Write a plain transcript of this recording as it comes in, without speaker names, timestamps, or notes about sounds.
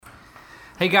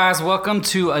Hey guys, welcome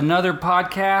to another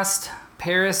podcast,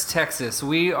 Paris, Texas.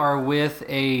 We are with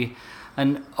an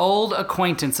old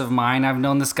acquaintance of mine. I've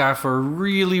known this guy for a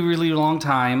really, really long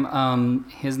time.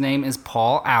 His name is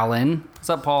Paul Allen. What's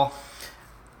up, Paul?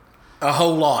 A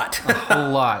whole lot. A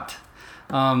whole lot.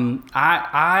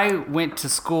 I went to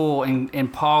school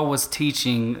and Paul was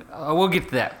teaching. We'll get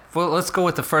to that. Well, let's go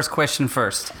with the first question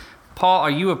first. Paul, are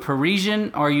you a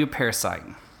Parisian or are you a parasite?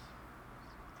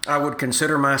 I would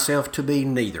consider myself to be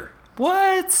neither.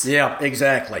 What? Yeah,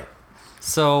 exactly.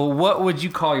 So what would you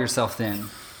call yourself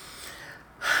then?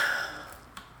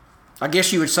 I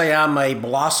guess you would say I'm a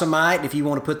blossomite, if you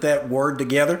want to put that word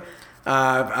together.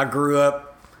 I grew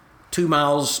up 2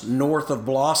 miles north of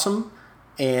Blossom,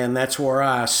 and that's where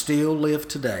I still live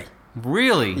today.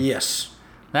 Really? Yes.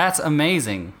 That's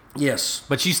amazing. Yes.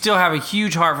 But you still have a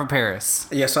huge heart for Paris.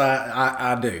 Yes,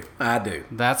 I do. I do.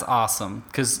 That's awesome.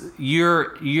 Because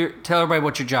you're tell everybody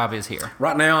what your job is here.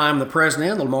 Right now, I'm the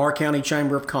president of the Lamar County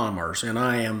Chamber of Commerce, and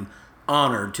I am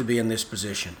honored to be in this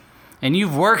position. And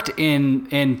you've worked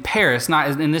in Paris,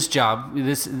 not in this job.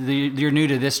 You're new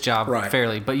to this job, right,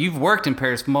 fairly, but you've worked in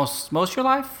Paris most of your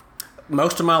life?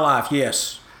 Most of my life,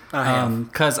 yes. I have.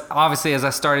 Because obviously, as I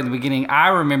started in the beginning, I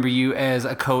remember you as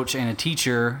a coach and a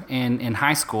teacher in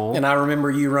high school. And I remember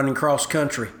you running cross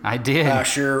country. I did.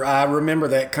 I remember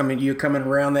that coming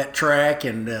around that track,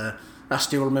 and I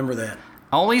still remember that.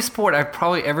 Only sport I've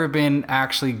probably ever been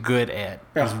actually good at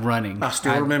is running. I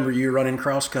still remember you running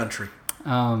cross country.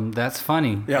 That's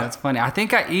funny. Yeah. That's funny. I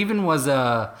think I even was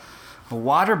a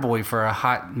water boy for a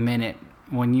hot minute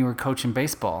when you were coaching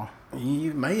baseball.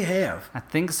 You may have. I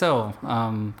think so,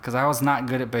 because I was not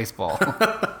good at baseball.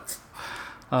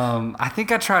 I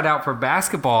think I tried out for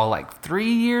basketball like 3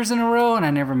 years in a row, and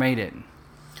I never made it.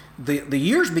 The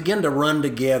years begin to run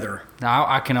together. Now,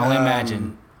 I can only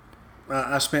imagine.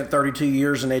 I spent 32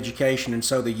 years in education, and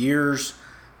so the years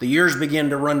begin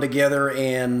to run together,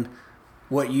 and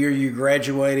what year you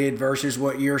graduated versus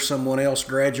what year someone else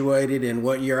graduated, and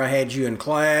what year I had you in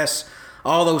class.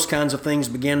 All those kinds of things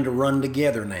begin to run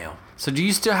together now. So do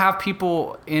you still have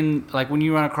people in, like when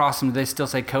you run across them, do they still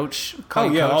say coach? Oh,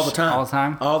 yeah, coach all the time. All the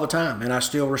time? All the time, and I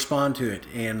still respond to it.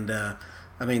 And, I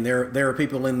mean, there are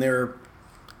people in their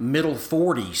middle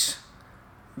 40s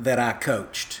that I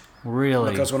coached.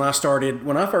 Really? Because when I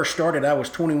first started, I was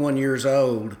 21 years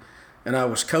old, and I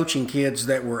was coaching kids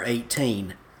that were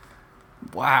 18.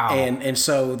 Wow. And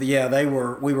so, yeah,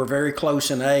 we were very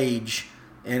close in age,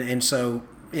 and so,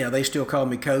 yeah, they still call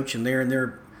me coach, and they're in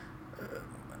their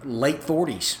late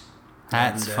 40s.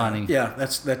 That's funny. Yeah,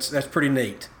 that's pretty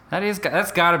neat.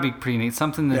 That's got to be pretty neat.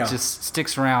 Something that just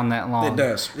sticks around that long. It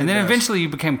does. And then eventually you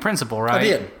became principal,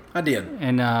 right? I did.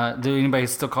 And do anybody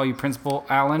still call you Principal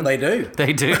Allen? They do.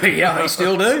 They do? Yeah, they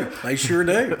still do. They sure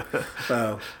do.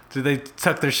 So, do they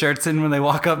tuck their shirts in when they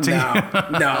walk up to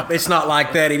you? No, it's not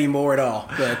like that anymore at all.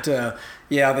 But,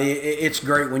 yeah, it's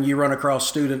great when you run across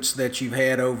students that you've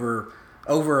had over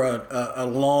a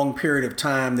long period of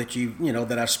time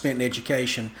that I've spent in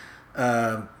education,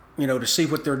 to see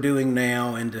what they're doing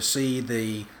now and to see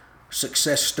the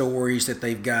success stories that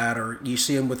they've got, or you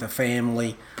see them with a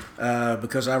family,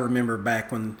 because I remember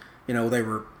back when, they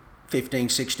were 15,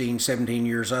 16, 17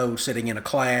 years old sitting in a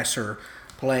class or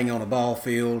playing on a ball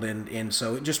field, and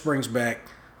so it just brings back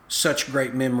such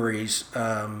great memories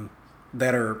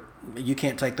you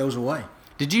can't take those away.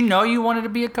 Did you know you wanted to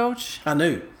be a coach? I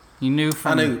knew. You knew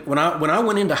I knew when I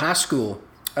went into high school,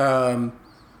 and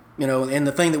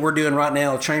the thing that we're doing right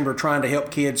now, the chamber trying to help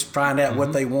kids find out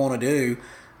what they want to do.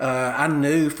 I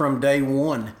knew from day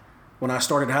one when I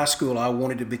started high school, I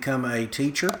wanted to become a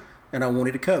teacher and I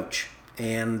wanted to coach,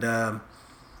 and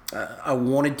I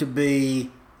wanted to be.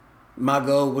 My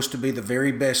goal was to be the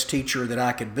very best teacher that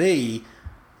I could be,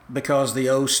 because the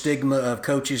old stigma of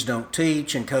coaches don't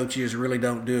teach and coaches really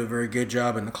don't do a very good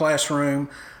job in the classroom.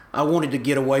 I wanted to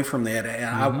get away from that.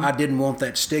 I didn't want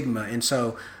that stigma. And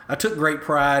so I took great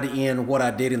pride in what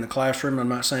I did in the classroom. I'm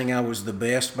not saying I was the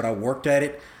best, but I worked at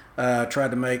it.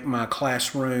 Tried to make my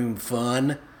classroom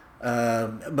fun.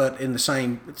 But in the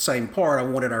same part, I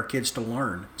wanted our kids to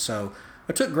learn. So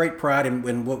I took great pride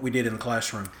in what we did in the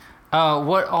classroom.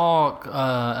 What all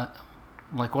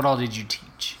did you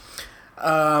teach?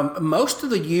 Most of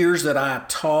the years that I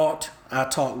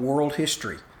taught world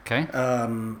history. Okay.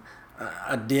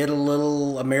 I did a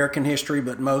little American history,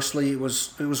 but mostly it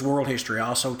was world history. I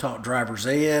also taught driver's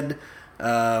ed,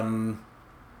 but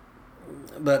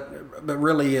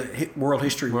really world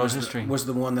history was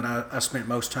the one that I spent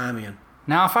most time in.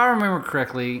 Now, if I remember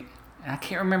correctly, I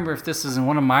can't remember if this is in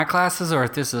one of my classes or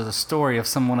if this is a story of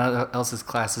someone else's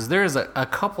classes. There is a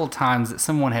couple times that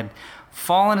someone had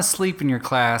fallen asleep in your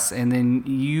class, and then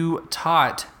you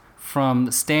taught from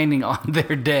standing on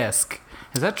their desk.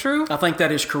 Is that true? I think that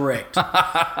is correct.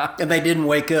 And they didn't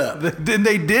wake up.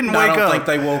 They didn't wake up? I don't think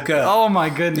they woke up. Oh, my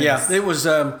goodness. Yeah, it was...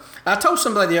 I told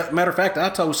somebody... Matter of fact, I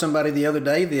told somebody the other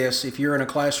day this. If you're in a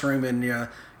classroom and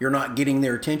you're not getting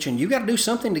their attention, you've got to do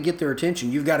something to get their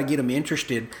attention. You've got to get them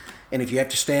interested. And if you have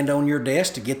to stand on your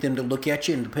desk to get them to look at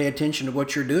you and to pay attention to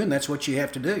what you're doing, that's what you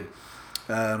have to do.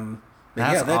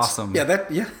 That's awesome. Yeah,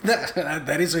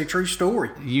 that is a true story.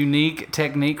 Unique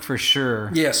technique for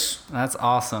sure. Yes. That's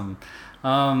awesome.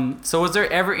 So was there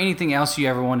ever anything else you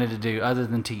ever wanted to do other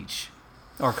than teach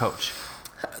or coach?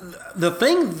 The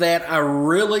thing that I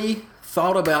really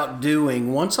thought about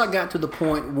doing once I got to the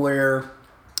point where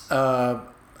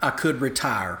I could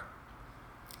retire,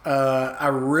 I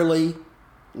really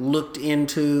looked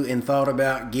into and thought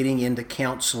about getting into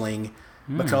counseling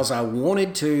because I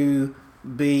wanted to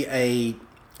be a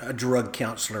drug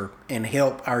counselor and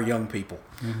help our young people.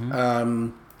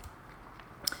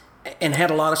 And had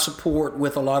a lot of support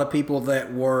with a lot of people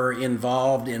that were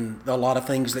involved in a lot of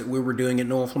things that we were doing at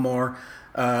North Lamar,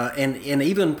 and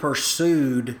even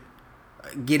pursued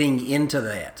getting into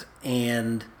that.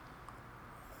 And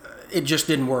it just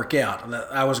didn't work out.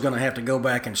 I was going to have to go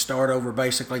back and start over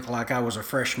basically like I was a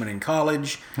freshman in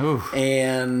college. Oof.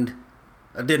 And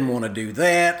I didn't want to do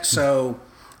that. So,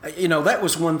 that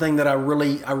was one thing that I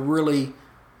really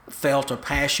felt a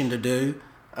passion to do.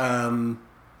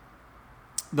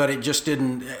 But it just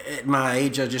didn't, at my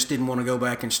age, I just didn't want to go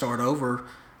back and start over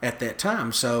at that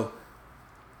time. So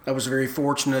I was very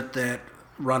fortunate that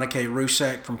Ronna K.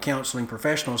 Rusak from Counseling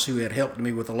Professionals, who had helped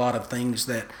me with a lot of things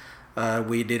that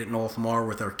we did at North Lamar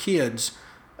with our kids,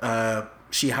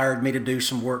 she hired me to do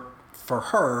some work for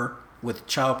her with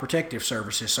Child Protective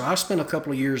Services. So I spent a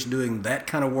couple of years doing that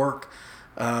kind of work.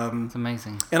 It's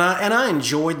amazing. And I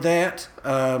enjoyed that.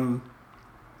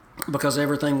 Because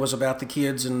everything was about the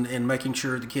kids and making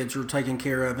sure the kids were taken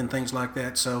care of and things like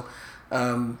that. So,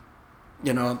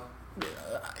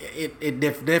 it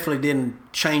definitely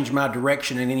didn't change my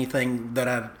direction in anything that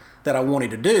I wanted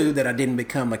to do, that I didn't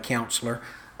become a counselor.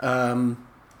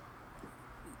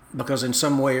 Because in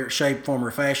some way, shape, form, or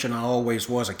fashion, I always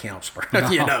was a counselor,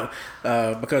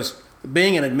 because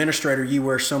being an administrator, you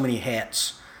wear so many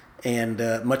hats.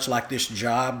 And much like this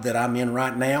job that I'm in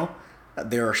right now,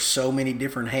 there are so many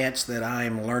different hats that I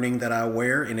am learning that I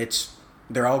wear, and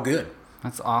they're all good.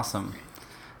 That's awesome.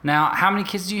 Now, how many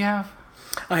kids do you have?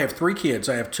 I have 3 kids.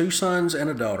 I have 2 sons and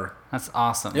a daughter. That's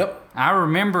awesome. Yep. I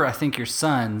remember, I think, your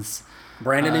sons.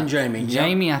 Brandon and Jamie.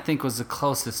 Jamie, Yep. I think, was the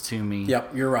closest to me.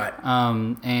 Yep, you're right. I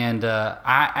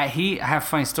have a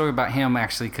funny story about him,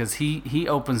 actually, because he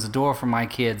opens the door for my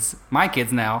kids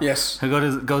now. Yes.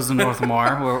 Who goes to North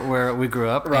Lamar, where we grew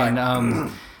up. Right.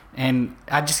 And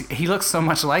he looks so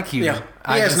much like you. Yeah,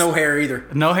 he has no hair either.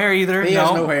 No hair either. He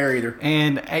has no hair either.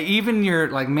 And even your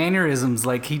mannerisms,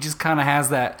 he just kind of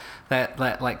has that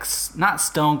not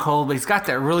stone cold, but he's got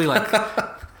that really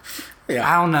yeah.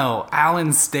 I don't know,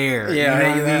 Alan stare.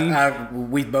 Yeah, you know what I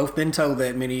mean? We've both been told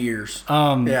that many years.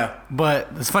 Yeah.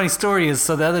 But this funny story is,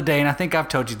 so the other day, and I think I've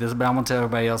told you this, but I'm gonna tell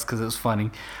everybody else because it was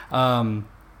funny.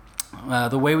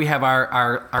 The way we have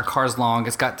our cars long,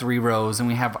 it's got 3 rows, and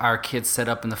we have our kids set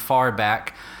up in the far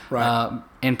back. Right.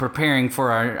 And preparing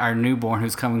for our newborn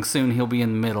who's coming soon. He'll be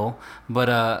in the middle.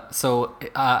 But so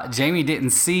Jamie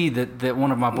didn't see that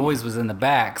one of my boys was in the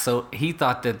back, so he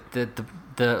thought that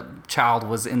the child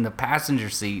was in the passenger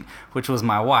seat, which was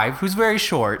my wife, who's very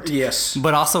short. Yes.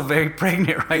 But also very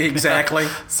pregnant right Exactly.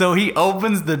 now. So he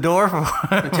opens the door for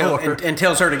and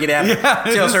tells her to get out. Yeah.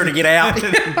 Tells her to get out.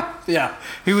 Yeah.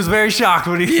 He was very shocked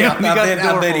when he got the door I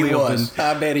bet fully he open. was.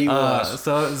 I bet he was.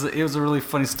 So it was a really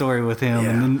funny story with him. Yeah.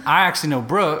 And then I actually know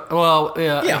Brooke. Well,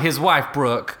 his wife,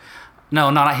 Brooke. No,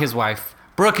 not his wife.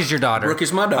 Brooke is your daughter. Brooke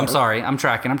is my daughter. I'm sorry. I'm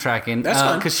tracking. That's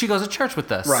fine. Because she goes to church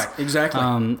with us. Right, exactly.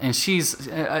 And she's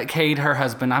Cade, her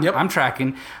husband. I'm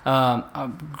tracking. A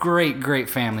great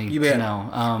family. You bet. To know.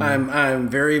 I'm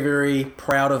very, very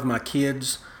proud of my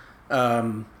kids.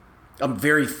 I'm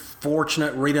very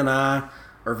fortunate. Rita and I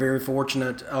are very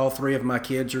fortunate. All 3 of my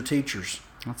kids are teachers.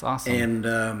 That's awesome.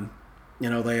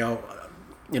 And they all,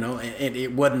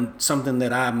 it wasn't something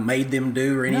that I made them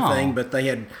do or anything, No. but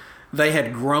they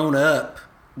had grown up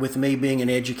with me being in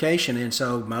education. And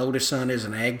so my oldest son is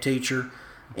an ag teacher,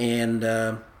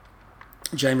 and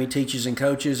Jamie teaches and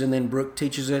coaches, and then Brooke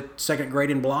teaches at 2nd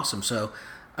grade in Blossom. So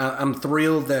I'm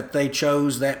thrilled that they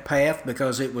chose that path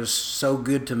because it was so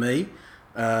good to me.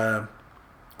 Of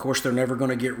course, they're never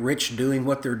going to get rich doing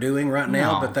what they're doing right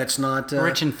now, No. but that's not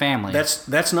Rich in family.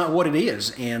 That's not what it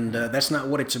is, and that's not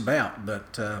what it's about.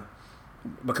 But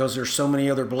because there's so many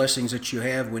other blessings that you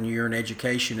have when you're in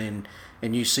education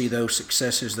and you see those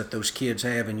successes that those kids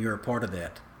have and you're a part of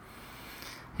that.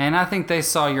 And I think they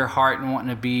saw your heart and wanting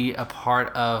to be a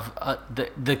part of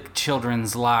the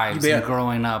children's lives and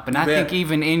growing up. And I think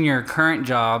even in your current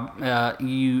job,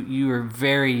 you are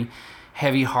very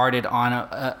heavy-hearted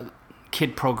on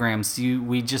kid programs.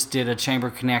 We just did a Chamber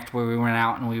Connect where we went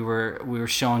out and we were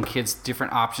showing kids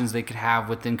different options they could have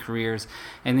within careers.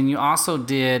 And then you also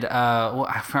did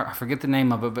I forget the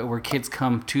name of it, but where kids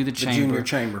come to the chamber,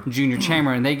 junior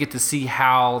chamber, and they get to see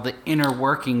how the inner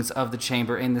workings of the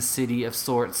chamber in the city of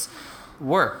Swartz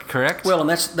work. Correct? Well, and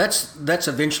that's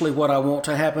eventually what I want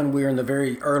to happen. We're in the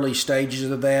very early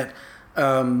stages of that.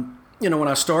 When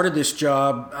I started this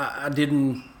job, I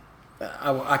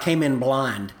came in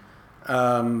blind.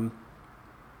 So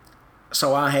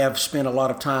I have spent a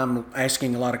lot of time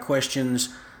asking a lot of questions.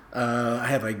 I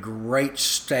have a great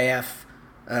staff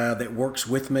that works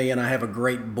with me, and I have a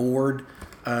great board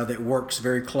that works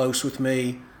very close with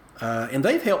me. And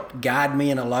they've helped guide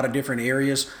me in a lot of different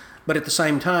areas. But at the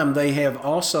same time, they have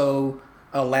also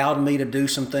allowed me to do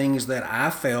some things that I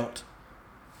felt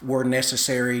were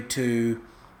necessary to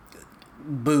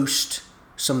boost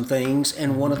some things.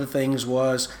 And one of the things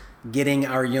was getting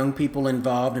our young people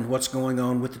involved in what's going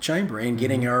on with the chamber and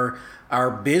getting our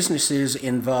businesses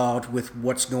involved with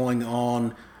what's going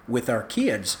on with our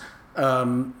kids.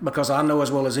 Because I know as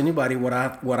well as anybody what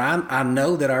I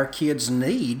know that our kids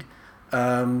need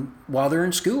while they're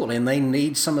in school, and they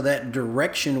need some of that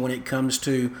direction when it comes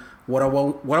to what I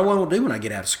want to do when I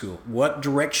get out of school. What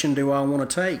direction do I want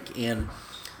to take? And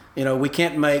we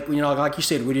can't make, like you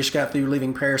said, we just got through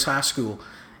leaving Paris High School.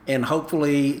 And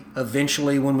hopefully,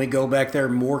 eventually, when we go back there,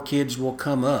 more kids will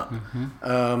come up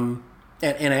and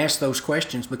ask those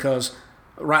questions, because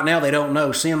right now they don't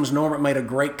know. Sims Norman made a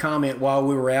great comment while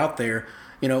we were out there.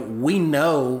 We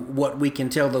know what we can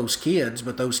tell those kids,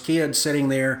 but those kids sitting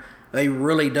there, they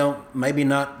really don't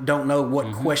know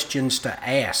what questions to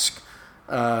ask.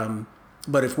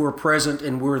 But if we're present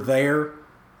and we're there,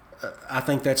 I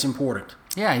think that's important.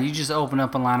 Yeah, you just open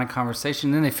up a line of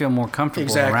conversation, then they feel more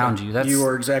comfortable around you. You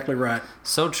are exactly right.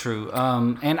 So true.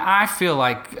 And I feel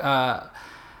like,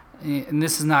 and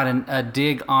this is not a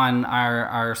dig on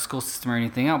our school system or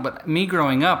anything else, but me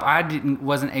growing up,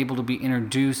 wasn't able to be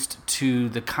introduced to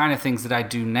the kind of things that I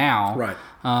do now. Right.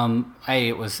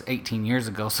 It was 18 years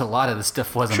ago, so a lot of the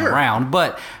stuff wasn't around.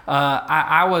 But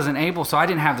I wasn't able, so I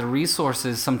didn't have the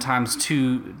resources sometimes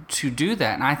to do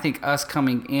that. And I think us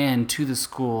coming in to the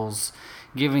schools,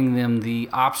 giving them the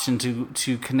option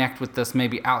to connect with us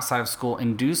maybe outside of school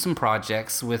and do some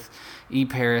projects with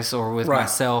eParis or with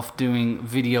myself doing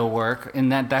video work, and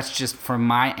that's just from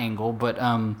my angle. But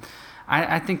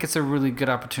I think it's a really good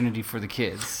opportunity for the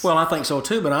kids. Well, I think so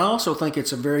too, but I also think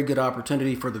it's a very good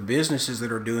opportunity for the businesses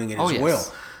that are doing it as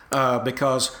well.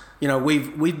 Because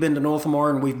we've been to Northmore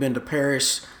and we've been to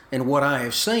Paris. And what I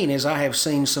have seen is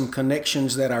some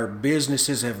connections that our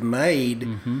businesses have made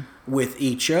with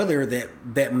each other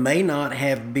that may not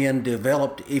have been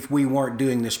developed if we weren't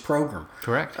doing this program.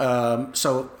 Correct.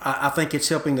 So I think it's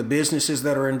helping the businesses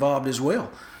that are involved as well.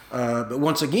 But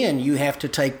once again, you have to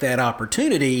take that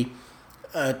opportunity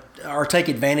or take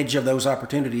advantage of those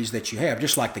opportunities that you have,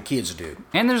 just like the kids do.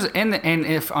 And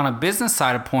if on a business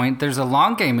side of point, there's a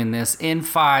long game in this. In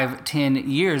 5-10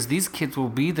 years, these kids will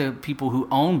be the people who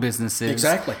own businesses,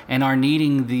 and are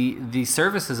needing the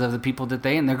services of the people that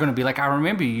and they're going to be like, I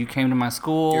remember you came to my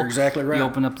school. You're exactly right. You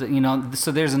opened up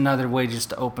so there's another way just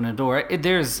to open a door.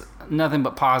 There's nothing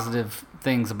but positive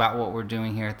things about what we're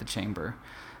doing here at the chamber,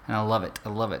 and I love it.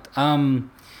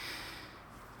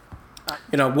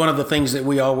 One of the things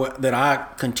that I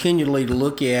continually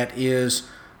look at is,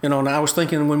 and I was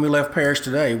thinking when we left Paris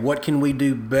today, what can we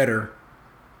do better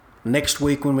next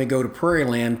week when we go to Prairie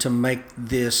Land to make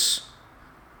this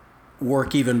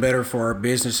work even better for our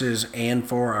businesses and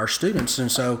for our students? And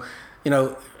so,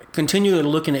 continually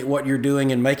looking at what you're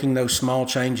doing and making those small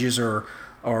changes or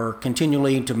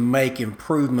continually to make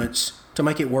improvements to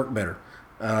make it work better.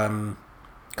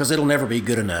 Because it'll never be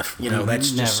good enough. It'll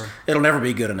never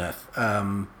be good enough.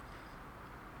 But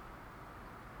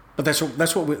that's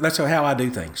how I do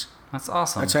things. That's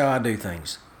awesome. That's how I do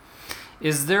things.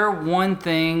 Is there one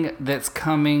thing that's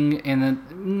coming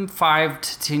in the 5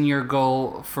 to 10 year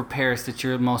goal for Paris that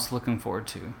you're most looking forward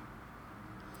to?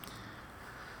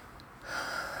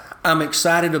 I'm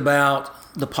excited about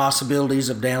the possibilities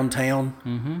of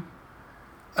downtown.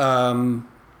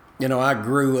 I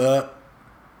grew up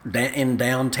in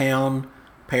downtown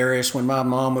Paris when my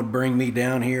mom would bring me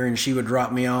down here and she would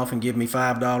drop me off and give me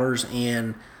 $5.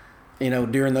 And,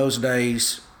 during those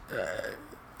days,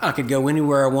 I could go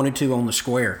anywhere I wanted to on the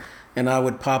square. And I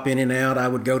would pop in and out. I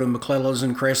would go to McClellan's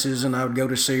and Cress's, and I would go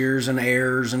to Sears and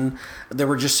Ayers, and there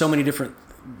were just so many different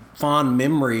fond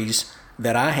memories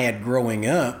that I had growing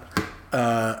up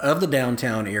of the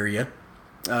downtown area.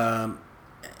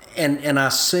 And I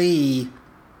see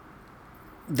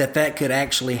that could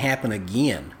actually happen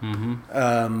again.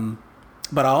 Mm-hmm.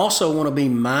 But I also want to be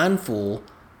mindful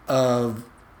of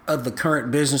the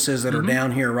current businesses that are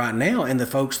down here right now and the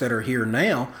folks that are here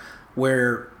now,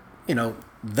 where,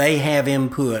 they have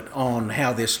input on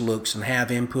how this looks and have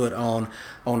input on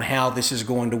how this is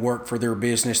going to work for their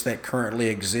business that currently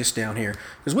exists down here.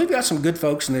 Because we've got some good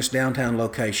folks in this downtown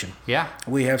location. Yeah.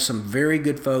 We have some very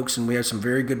good folks, and we have some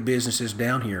very good businesses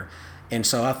down here. And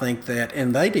so I think that,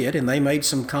 and they made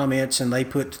some comments, and they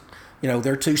put,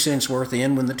 their 2 cents worth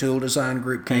in when the Tool Design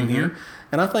Group came here.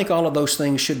 And I think all of those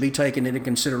things should be taken into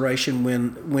consideration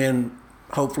when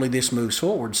hopefully this moves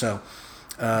forward. So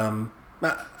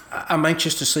I'm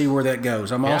anxious to see where that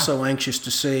goes. I'm also anxious to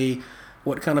see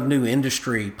what kind of new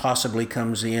industry possibly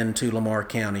comes into Lamar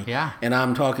County. Yeah. And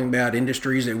I'm talking about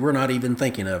industries that we're not even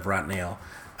thinking of right now.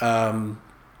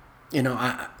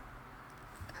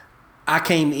 I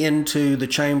came into the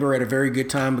chamber at a very good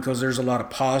time because there's a lot of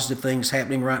positive things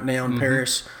happening right now in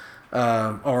Paris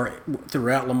or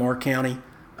throughout Lamar County.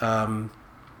 And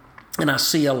I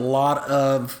see a lot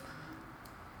of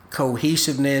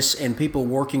cohesiveness and people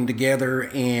working together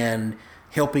and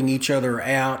helping each other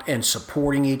out and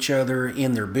supporting each other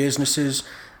in their businesses.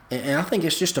 And I think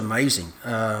it's just amazing.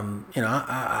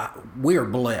 We are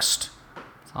blessed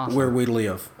where we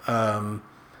live.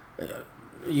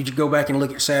 You go back and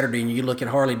look at Saturday and you look at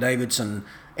Harley Davidson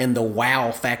and the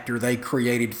wow factor they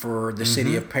created for the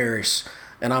city of Paris.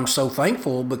 And I'm so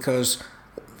thankful because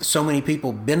so many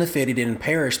people benefited in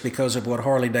Paris because of what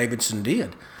Harley Davidson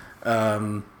did.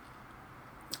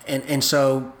 And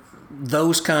so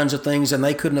those kinds of things, and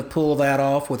they couldn't have pulled that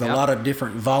off with a lot of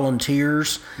different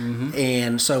volunteers.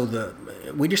 And so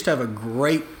we just have a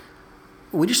great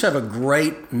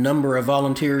number of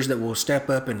volunteers that will step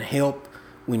up and help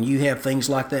when you have things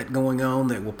like that going on,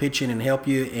 that will pitch in and help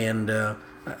you. And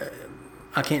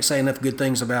I can't say enough good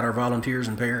things about our volunteers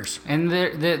in Paris. And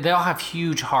they all have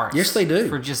huge hearts. Yes, they do.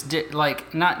 For just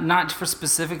not for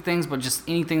specific things, but just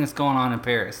anything that's going on in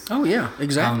Paris. Oh yeah,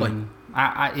 exactly.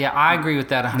 I agree with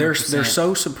that 100%. They're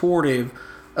so supportive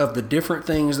of the different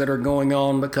things that are going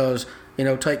on because,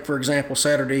 take for example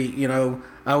Saturday,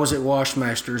 I was at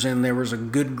Washmasters and there was a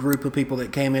good group of people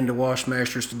that came into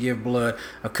Washmasters to give blood.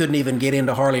 I couldn't even get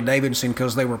into Harley Davidson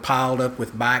because they were piled up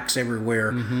with bikes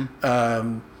everywhere. I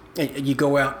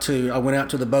went out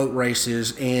to the boat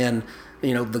races, and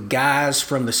the guys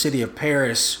from the city of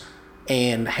Paris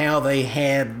and how they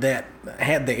had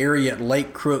the area at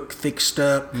Lake Crook fixed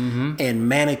up and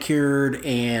manicured,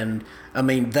 and I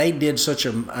mean they did such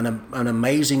an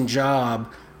amazing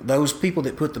job. Those people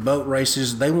that put the boat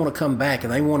races, they want to come back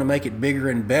and they want to make it bigger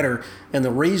and better, and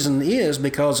the reason is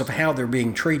because of how they're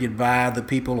being treated by the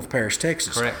people of Paris,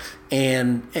 Texas. Correct.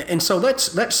 And so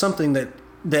that's something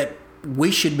that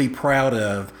we should be proud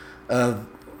of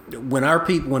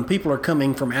when people are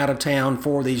coming from out of town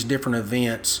for these different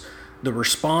events. The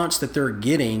response that they're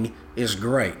getting is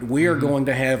great. We are going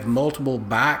to have multiple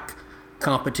bike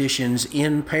competitions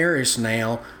in Paris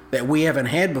now that we haven't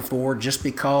had before, just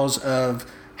because of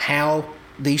how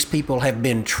these people have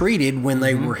been treated when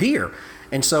they were here.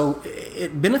 And so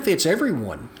it benefits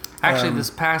everyone. Actually, this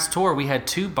past tour, we had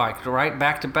 2 bikes, right?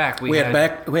 Back to back. We had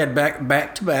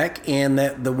back to back, and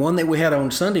the one that we had on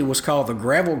Sunday was called the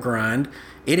Gravel Grind.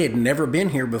 It had never been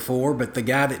here before, but the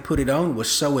guy that put it on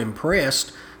was so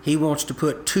impressed, he wants to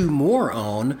put 2 more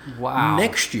on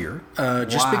next year,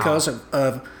 just because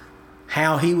of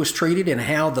how he was treated and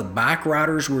how the bike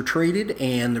riders were treated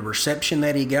and the reception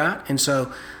that he got. And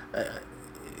so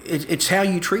it's how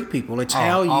you treat people. It's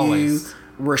how always. you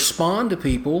respond to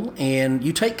people, and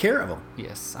you take care of them.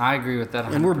 Yes, I agree with that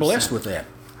 100%. And we're blessed with that.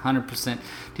 100%.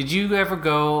 Did you ever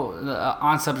go,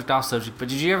 on subject, off subject, but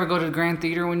did you ever go to the Grand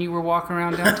Theater when you were walking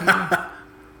around downtown?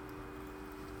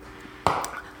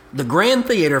 The Grand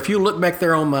Theater, if you look back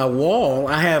there on my wall,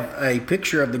 I have a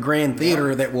picture of the Grand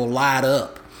Theater that will light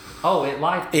up. Oh, it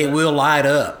lights up. It will light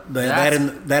up. That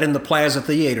in the Plaza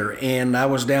Theater. And I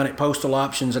was down at Postal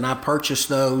Options, and I purchased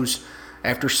those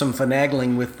after some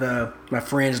finagling with my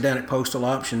friends down at Postal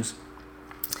Options.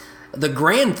 The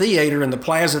Grand Theater and the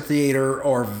Plaza Theater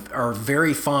are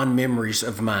very fond memories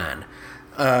of mine.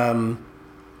 And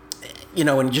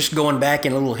just going back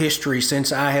in a little history,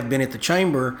 since I have been at the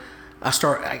Chamber,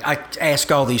 I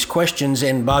ask all these questions,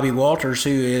 and Bobby Walters,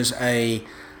 who is a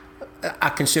I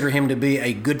consider him to be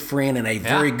a good friend and a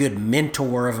very good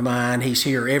mentor of mine. He's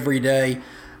here every day.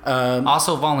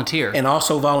 Also volunteer. And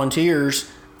also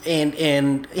volunteers.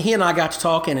 And he and I got to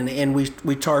talking, and we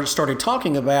started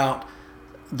talking about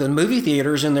the movie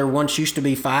theaters, and there once used to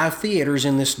be 5 theaters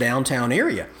in this downtown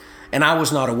area. And I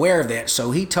was not aware of that.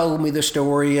 So he told me the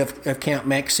story of Camp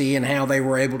Maxey and how they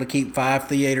were able to keep 5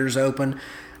 theaters open.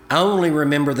 I only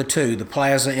remember the 2, the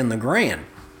Plaza and the Grand.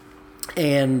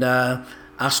 And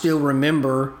I still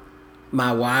remember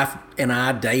my wife and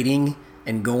I dating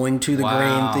and going to the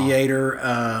Grand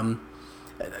Theater.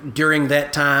 During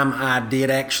that time, I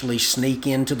did actually sneak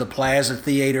into the Plaza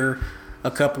Theater a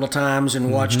couple of times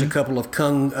and watched a couple of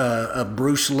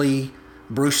Bruce Lee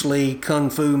kung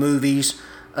fu movies.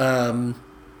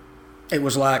 It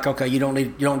was like, okay, you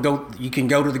can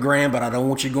go to the Grand, but I don't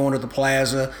want you going to the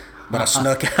Plaza. But I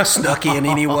snuck in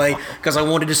anyway because I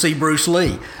wanted to see Bruce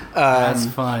Lee. That's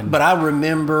fun. But I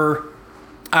remember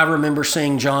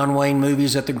seeing John Wayne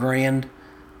movies at the Grand.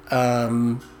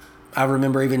 I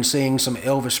remember even seeing some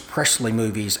Elvis Presley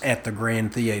movies at the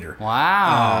Grand Theater.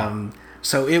 Wow.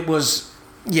 So it was,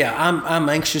 I'm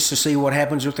anxious to see what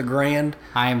happens with the Grand.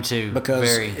 I am too.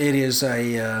 Because it is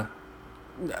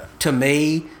to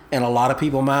me and a lot of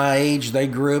people my age, they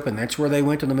grew up and that's where they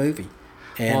went to the movie.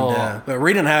 And but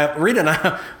Rita and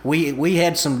I, we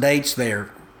had some dates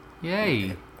there.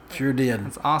 Yay. Sure did.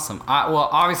 That's awesome.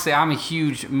 Obviously, I'm a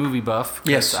huge movie buff.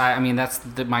 Yes. That's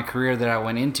my career that I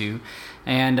went into.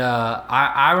 And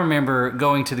I remember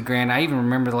going to the Grand. I even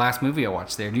remember the last movie I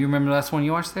watched there. Do you remember the last one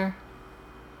you watched there?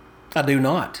 I do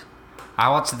not. I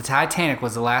watched The Titanic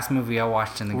was the last movie I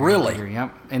watched in the Grand Theater.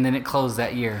 Yep. And then it closed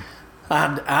that year.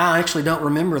 I actually don't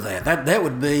remember that. That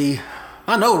would be...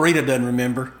 I know Rita doesn't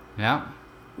remember. Yeah.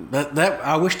 But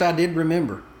I wished I did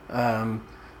remember.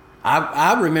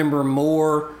 I remember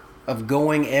more of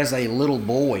going as a little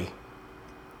boy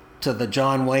to the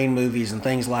John Wayne movies and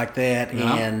things like that,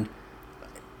 and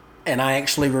I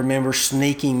actually remember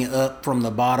sneaking up from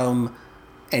the bottom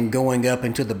and going up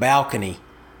into the balcony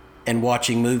and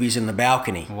watching movies in the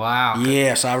balcony. Wow.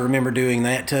 Yes, I remember doing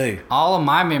that too. All of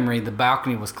my memory, the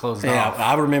balcony was closed off. Yeah,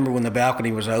 I remember when the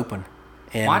balcony was open.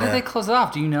 And, why did they close it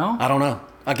off? Do you know? I don't know.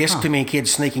 I guess too many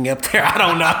kids sneaking up there. I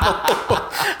don't know.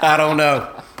 I don't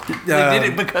know. They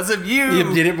did it because of you.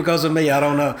 You did it because of me. I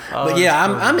don't know. But yeah,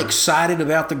 I'm excited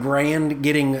about the Grand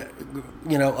getting,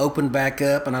 opened back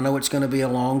up, and I know it's going to be a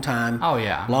long time. Oh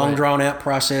yeah, long drawn out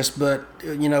process, but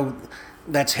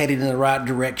that's headed in the right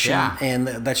direction, and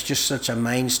that's just such a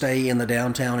mainstay in the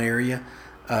downtown area.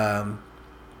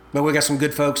 But we got some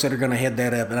good folks that are going to head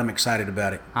that up, and I'm excited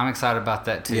about it. I'm excited about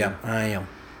that too. Yeah, I am.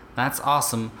 That's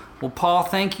awesome. Well, Paul,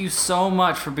 thank you so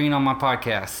much for being on my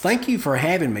podcast. Thank you for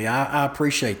having me. I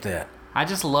appreciate that. I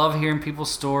just love hearing people's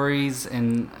stories,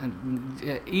 and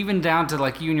even down to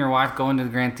like you and your wife going to the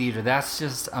Grand Theater. That's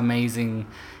just amazing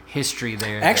history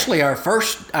there. Actually, our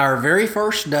very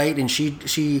first date, and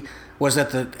she was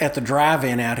at the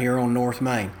drive-in out here on North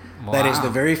Main. Wow. That is the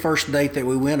very first date that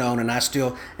we went on, and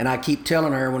I keep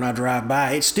telling her when I drive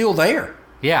by, it's still there.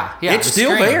 Yeah, it's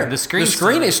still there. The screen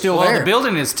is still there. Well, the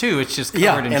building is too. It's just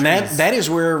covered in trees. And that is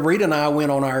where Rita and I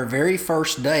went on our very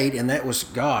first date, and that was,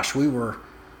 we were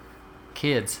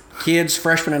kids,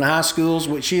 freshmen in high schools.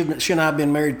 She and I have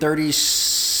been married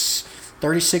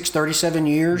 36, 37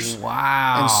 years.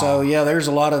 Wow. And so there's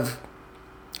a lot of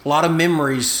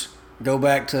memories go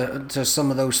back to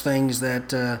some of those things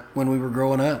that when we were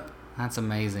growing up. That's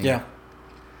amazing. Yeah.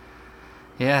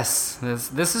 Yes,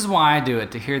 this is why I do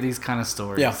it, to hear these kind of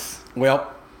stories. Yeah,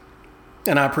 well,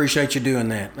 and I appreciate you doing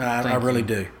that. I really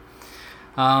do.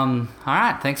 All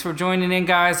right, thanks for joining in,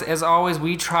 guys. As always,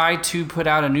 we try to put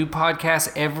out a new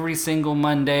podcast every single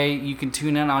Monday. You can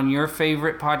tune in on your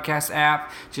favorite podcast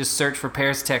app. Just search for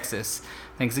Paris, Texas.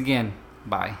 Thanks again.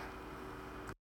 Bye.